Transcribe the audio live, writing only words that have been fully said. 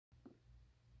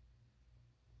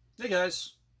Hey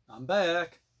guys, I'm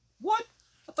back. What?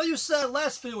 I thought you said that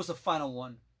last video was the final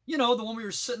one. You know, the one where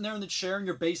you're sitting there in the chair in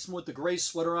your basement with the gray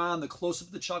sweater on, the close-up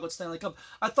of the chocolate Stanley Cup.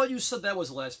 I thought you said that was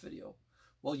the last video.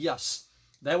 Well, yes,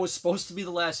 that was supposed to be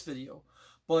the last video.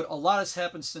 But a lot has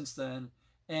happened since then.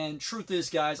 And truth is,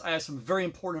 guys, I have some very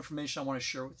important information I want to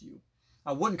share with you.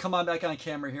 I wouldn't come on back on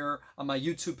camera here on my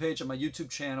YouTube page, on my YouTube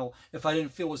channel, if I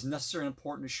didn't feel it was necessary and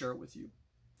important to share it with you.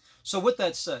 So with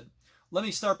that said, let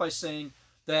me start by saying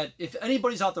that if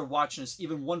anybody's out there watching this,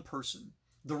 even one person,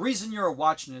 the reason you're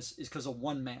watching this is because of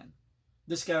one man.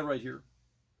 This guy right here,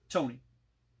 Tony.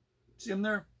 See him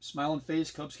there? Smiling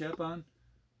face, Cubs cap on.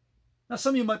 Now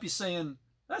some of you might be saying,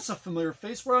 that's a familiar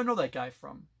face. Where do I know that guy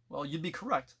from? Well, you'd be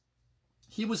correct.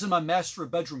 He was in my master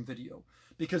bedroom video,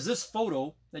 because this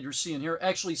photo that you're seeing here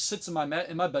actually sits in my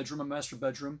bedroom, my master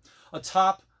bedroom,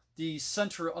 atop the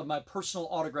center of my personal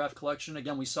autograph collection.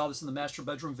 Again, we saw this in the master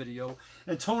bedroom video.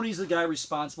 And Tony's the guy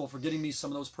responsible for getting me some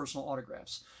of those personal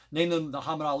autographs. Name them the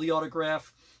Muhammad Ali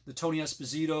autograph, the Tony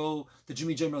Esposito, the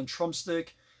Jimmy Chamberlain Trump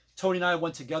stick. Tony and I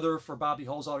went together for Bobby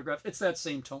Hull's autograph. It's that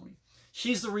same Tony.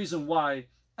 He's the reason why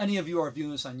any of you are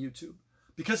viewing this on YouTube.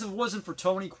 Because if it wasn't for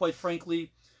Tony, quite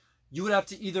frankly, you would have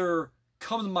to either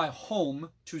come to my home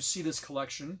to see this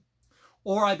collection,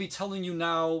 or I'd be telling you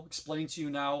now, explaining to you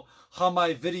now, how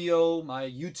my video, my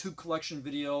YouTube collection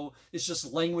video, is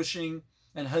just languishing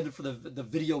and headed for the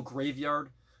video graveyard.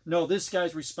 No, this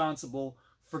guy's responsible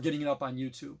for getting it up on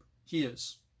YouTube. He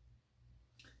is.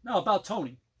 Now, about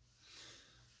Tony.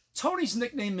 Tony's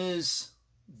nickname is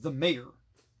the Mayor,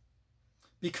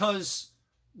 because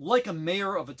like a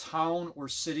mayor of a town or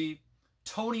city,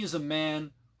 Tony is a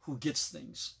man who gets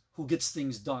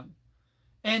things done.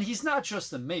 And he's not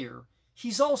just a mayor,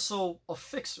 he's also a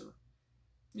fixer.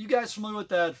 You guys familiar with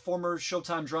that former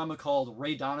Showtime drama called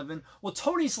Ray Donovan? Well,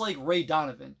 Tony's like Ray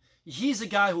Donovan. He's a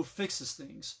guy who fixes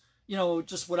things, you know,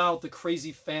 just without the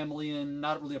crazy family and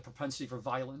not really a propensity for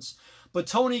violence. But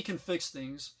Tony can fix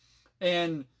things.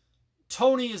 And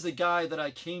Tony is the guy that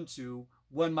I came to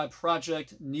when my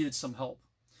project needed some help.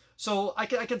 So I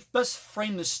can best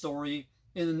frame this story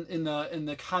in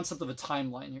the concept of a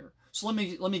timeline here. So let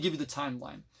me give you the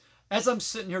timeline. As I'm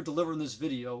sitting here delivering this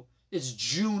video, it's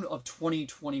June of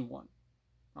 2021.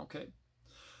 Okay.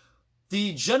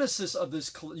 The genesis of this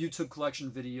YouTube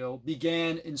collection video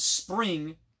began in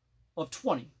spring of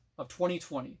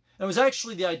 2020. And it was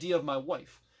actually the idea of my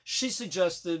wife. She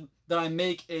suggested that I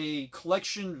make a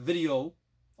collection video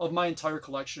of my entire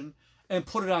collection and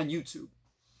put it on YouTube.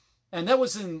 And that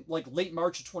was in like late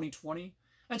March of 2020.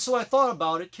 And so I thought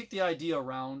about it, kicked the idea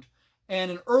around, and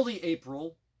in early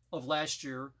April of last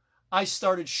year, I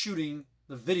started shooting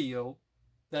the video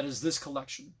that is this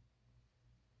collection.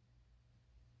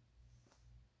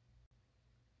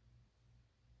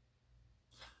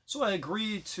 So I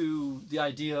agreed to the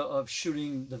idea of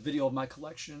shooting the video of my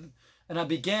collection, and I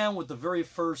began with the very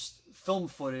first film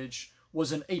footage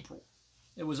was in April.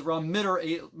 It was around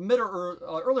earlier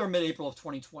mid-April of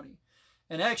 2020.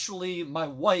 And actually, my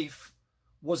wife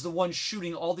was the one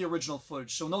shooting all the original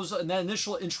footage. So in that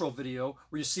initial intro video,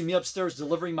 where you see me upstairs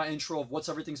delivering my intro of what's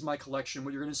everything's in my collection,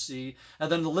 what you're going to see,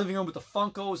 and then in the living room with the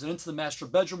Funkos, and into the master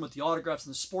bedroom with the autographs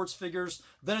and the sports figures,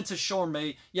 then into Showroom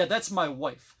A, yeah, that's my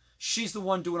wife. She's the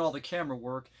one doing all the camera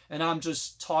work, and I'm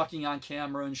just talking on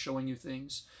camera and showing you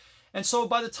things. And so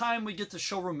by the time we get to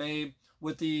Showroom A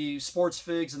with the sports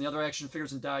figs and the other action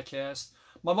figures and die-cast,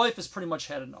 my wife has pretty much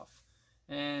had enough.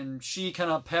 And she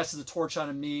kind of passes the torch on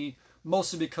to me,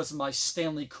 mostly because of my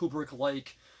Stanley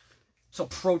Kubrick-like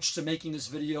approach to making this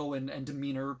video and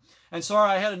demeanor. And so, all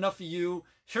right, I had enough of you.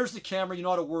 Here's the camera. You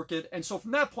know how to work it. And so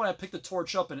from that point, I picked the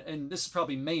torch up, and this is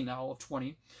probably May now of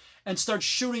 20, and start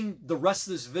shooting the rest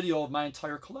of this video of my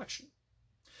entire collection.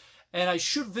 And I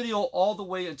shoot video all the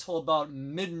way until about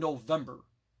mid-November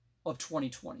of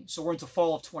 2020. So we're into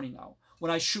fall of 20 now,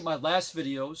 when I shoot my last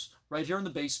videos right here in the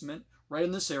basement, right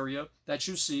in this area that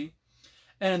you see.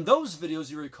 And in those videos,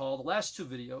 you recall, the last two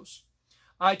videos,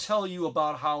 I tell you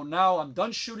about how now I'm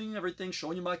done shooting everything,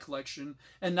 showing you my collection,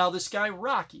 and now this guy,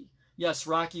 Rocky. Yes,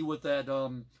 Rocky with that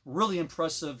really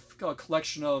impressive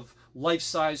collection of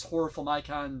life-size horror film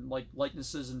icon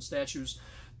likenesses and statues.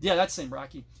 Yeah, that same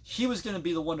Rocky. He was going to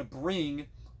be the one to bring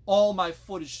all my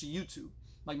footage to YouTube,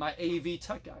 like my AV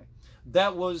tech guy.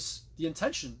 That was the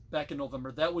intention back in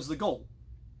November. That was the goal.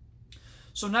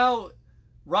 So now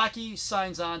Rocky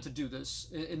signs on to do this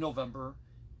in November,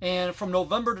 and from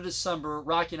November to December,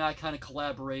 Rocky and I kind of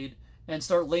collaborate and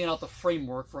start laying out the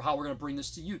framework for how we're going to bring this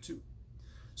to YouTube.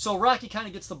 So Rocky kind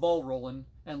of gets the ball rolling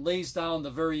and lays down the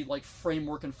very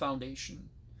framework and foundation.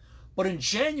 But in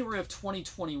January of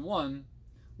 2021,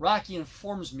 Rocky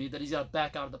informs me that he's got to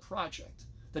back out of the project,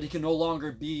 that he can no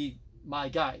longer be my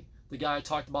guy, the guy I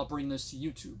talked about bringing this to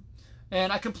YouTube.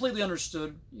 And I completely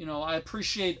understood. You know, I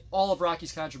appreciate all of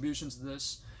Rocky's contributions to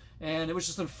this, and it was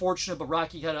just unfortunate, but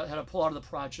Rocky had to pull out of the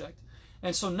project.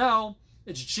 And so now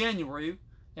it's January,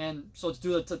 and so let's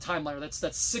do the timeline.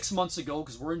 That's 6 months ago,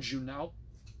 because we're in June now.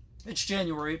 It's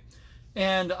January,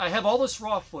 and I have all this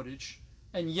raw footage,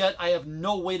 and yet I have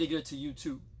no way to get it to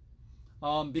YouTube.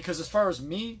 Because as far as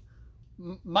me,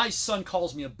 my son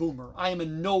calls me a boomer. I am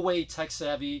in no way tech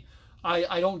savvy.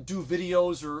 I don't do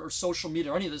videos or social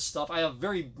media or any of this stuff. I have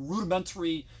very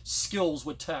rudimentary skills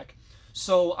with tech.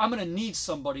 So I'm going to need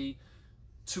somebody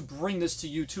to bring this to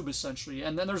YouTube, essentially.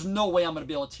 And then there's no way I'm going to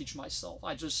be able to teach myself.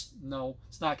 No,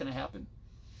 it's not going to happen.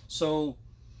 So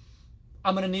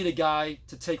I'm going to need a guy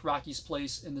to take Rocky's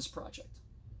place in this project.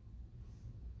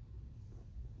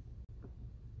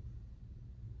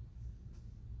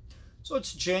 So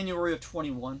it's January of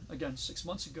 21, again, 6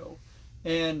 months ago,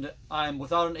 and I'm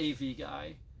without an AV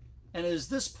guy. And it is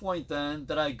this point then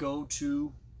that I go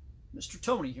to Mr.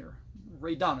 Tony here,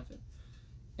 Ray Donovan.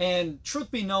 And truth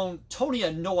be known, Tony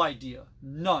had no idea,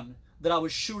 none, that I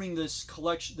was shooting this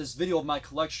video of my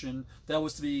collection that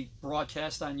was to be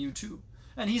broadcast on YouTube.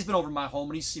 And he's been over to my home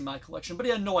and he's seen my collection, but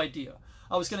he had no idea.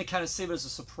 I was going to kind of save it as a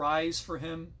surprise for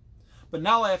him. But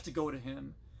now I have to go to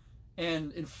him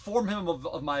and inform him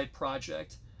of my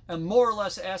project and more or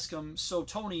less ask him, so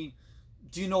Tony,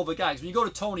 do you know of a guy? Because when you go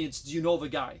to Tony, it's, do you know of a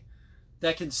guy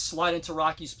that can slide into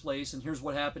Rocky's place? And here's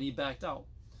what happened. He backed out.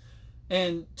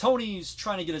 And Tony's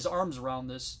trying to get his arms around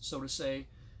this, so to say.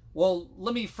 Well,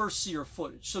 let me first see your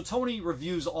footage. So Tony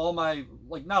reviews all my,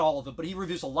 like, not all of it, but he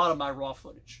reviews a lot of my raw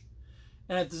footage.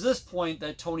 And at this point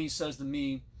that Tony says to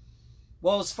me,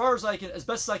 well, as best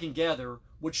as I can gather,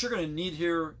 what you're going to need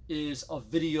here is a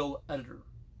video editor.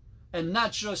 And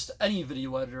not just any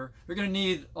video editor. You're going to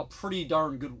need a pretty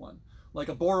darn good one, like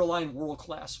a borderline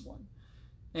world-class one.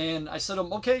 And I said to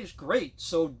him, okay, great.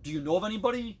 So do you know of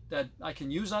anybody that I can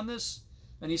use on this?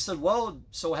 And he said, well, it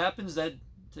so happens that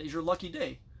today's your lucky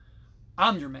day.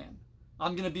 I'm your man.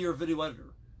 I'm going to be your video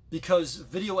editor, because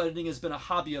video editing has been a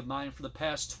hobby of mine for the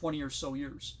past 20 or so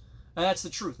years. And that's the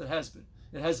truth. It has been.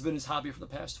 It has been his hobby for the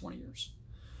past 20 years.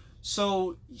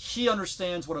 So he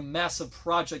understands what a massive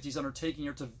project he's undertaking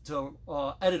here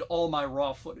to edit all my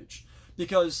raw footage.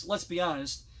 Because, let's be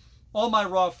honest, all my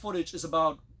raw footage is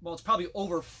about, well, it's probably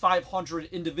over 500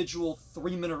 individual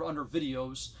 3-minute or under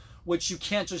videos, which you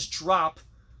can't just drop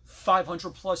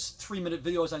 500 plus 3-minute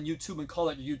videos on YouTube and call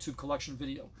that your YouTube collection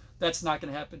video. That's not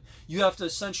going to happen. You have to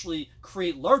essentially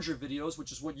create larger videos,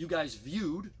 which is what you guys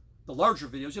viewed, the larger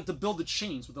videos. You have to build the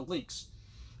chains with the links.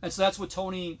 And so that's what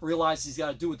Tony realizes he's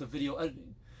got to do with the video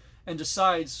editing, and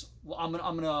decides, well, I'm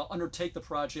gonna undertake the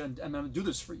project and I'm gonna do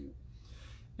this for you.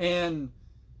 And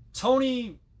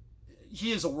Tony,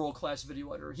 he is a world-class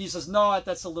video editor. He says, no,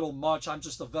 that's a little much. I'm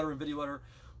just a veteran video editor.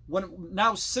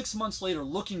 Now 6 months later,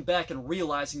 looking back and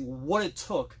realizing what it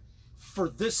took for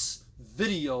this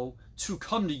video to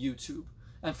come to YouTube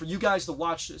and for you guys to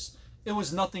watch this, it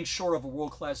was nothing short of a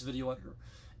world-class video editor.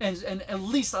 And at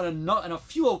least on a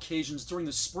few occasions during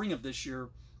the spring of this year,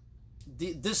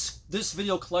 this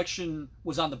video collection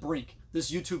was on the brink. This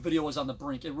YouTube video was on the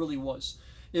brink. It really was.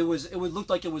 It would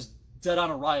look like it was dead on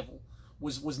arrival.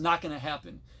 Was not going to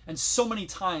happen. And so many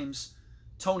times,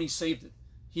 Tony saved it.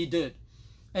 He did.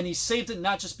 And he saved it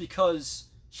not just because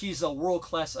he's a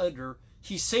world-class editor.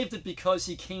 He saved it because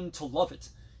he came to love it,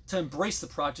 to embrace the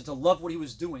project, to love what he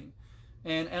was doing.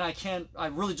 And I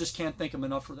really just can't thank him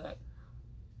enough for that.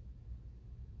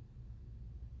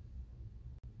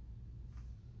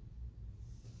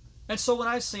 And so when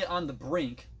I say on the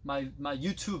brink, my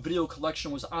YouTube video collection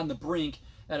was on the brink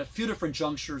at a few different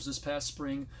junctures this past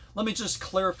spring. Let me just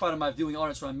clarify to my viewing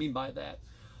audience what I mean by that.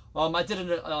 I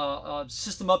did a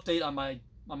system update on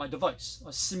my device,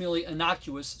 a seemingly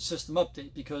innocuous system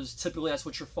update, because typically that's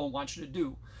what your phone wants you to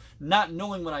do. Not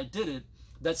knowing when I did it,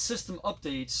 that system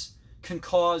updates can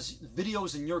cause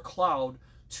videos in your cloud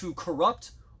to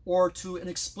corrupt or to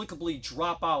inexplicably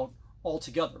drop out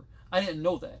altogether. I didn't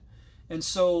know that. And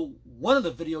so one of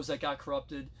the videos that got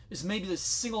corrupted is maybe the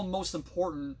single most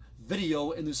important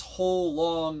video in this whole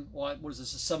long, what is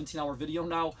this, a 17-hour video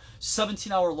now?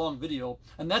 17-hour long video.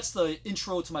 And that's the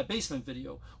intro to my basement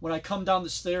video. When I come down the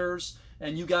stairs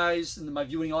and you guys in my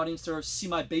viewing audience there see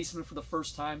my basement for the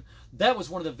first time, that was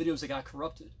one of the videos that got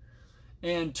corrupted.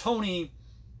 And Tony,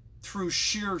 through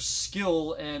sheer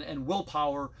skill and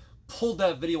willpower, pulled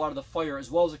that video out of the fire, as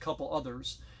well as a couple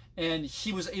others. And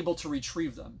he was able to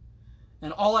retrieve them.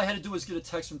 And all I had to do was get a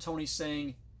text from Tony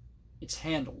saying, it's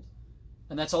handled.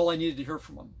 And that's all I needed to hear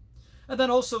from him. And then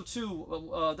also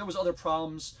too, there was other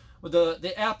problems with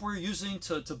the app we're using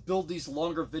to build these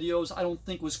longer videos. I don't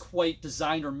think was quite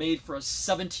designed or made for a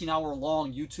 17-hour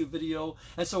long YouTube video.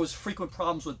 And so there was frequent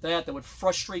problems with that would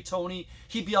frustrate Tony.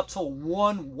 He'd be up till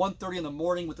 1:30 in the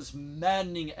morning with this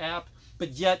maddening app, but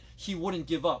yet he wouldn't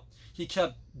give up. He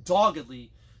kept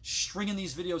doggedly stringing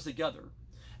these videos together.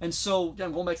 And so,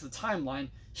 again, going back to the timeline,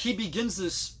 he begins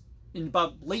this in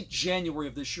about late January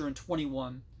of this year in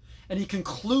 21, and he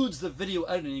concludes the video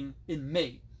editing in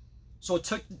May. So it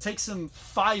takes him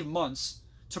 5 months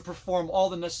to perform all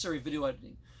the necessary video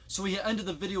editing. So he ended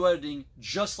the video editing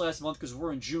just last month because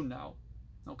we're in June now,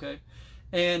 okay?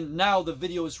 And now the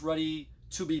video is ready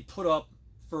to be put up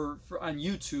for on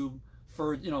YouTube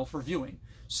for viewing.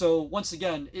 So once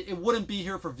again, it wouldn't be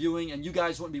here for viewing, and you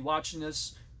guys wouldn't be watching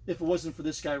this if it wasn't for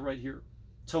this guy right here,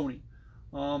 Tony.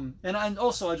 And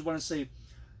also I just want to say,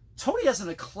 Tony has an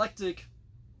eclectic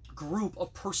group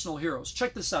of personal heroes.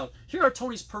 Check this out. Here are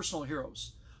Tony's personal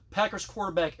heroes: Packers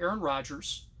quarterback Aaron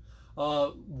Rodgers,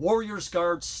 Warriors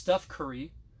guard Steph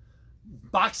Curry,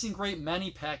 boxing great Manny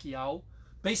Pacquiao,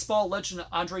 baseball legend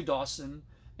Andre Dawson,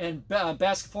 and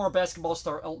former basketball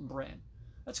star Elton Brand.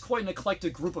 That's quite an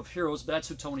eclectic group of heroes, but that's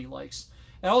who Tony likes.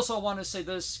 And also I want to say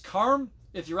this, Carm,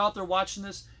 if you're out there watching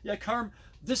this, yeah, Carm,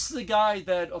 this is the guy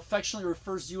that affectionately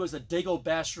refers to you as a Dago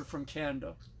bastard from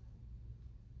Canada.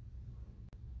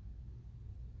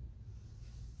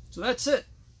 So that's it.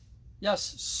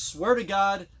 Yes, swear to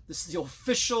God, this is the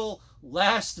official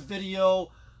last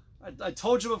video. I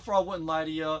told you before I wouldn't lie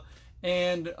to you.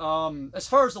 And as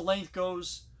far as the length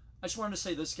goes, I just wanted to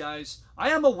say this, guys.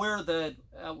 I am aware that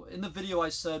in the video I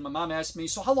said, my mom asked me,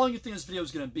 so how long do you think this video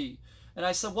is going to be? And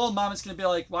I said, well, Mom, it's going to be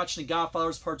like watching The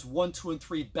Godfathers parts 1, 2, and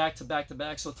 3 back to back to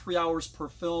back. So 3 hours per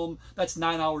film. That's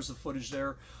 9 hours of footage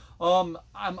there. I'm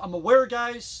aware,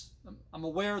 guys. I'm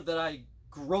aware that I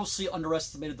grossly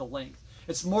underestimated the length.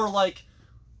 It's more like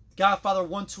Godfather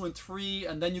 1, 2, and 3,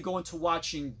 and then you go into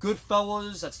watching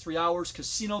Goodfellas, that's 3 hours,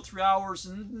 Casino 3 hours,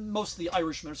 and most of The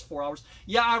Irishman is 4 hours.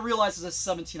 Yeah, I realize it's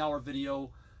a 17-hour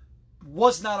video.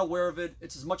 Was not aware of it.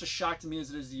 It's as much a shock to me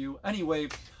as it is to you. Anyway,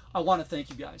 I want to thank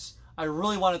you guys. I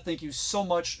really want to thank you so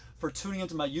much for tuning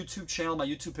into my YouTube channel, my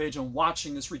YouTube page, and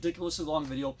watching this ridiculously long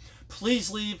video.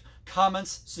 Please leave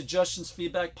comments, suggestions,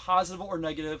 feedback, positive or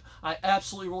negative. I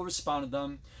absolutely will respond to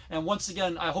them. And once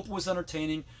again, I hope it was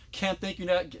entertaining. Can't thank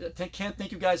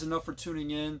you guys enough for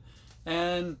tuning in.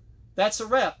 And that's a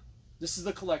wrap. This is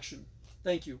The Collection.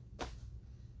 Thank you.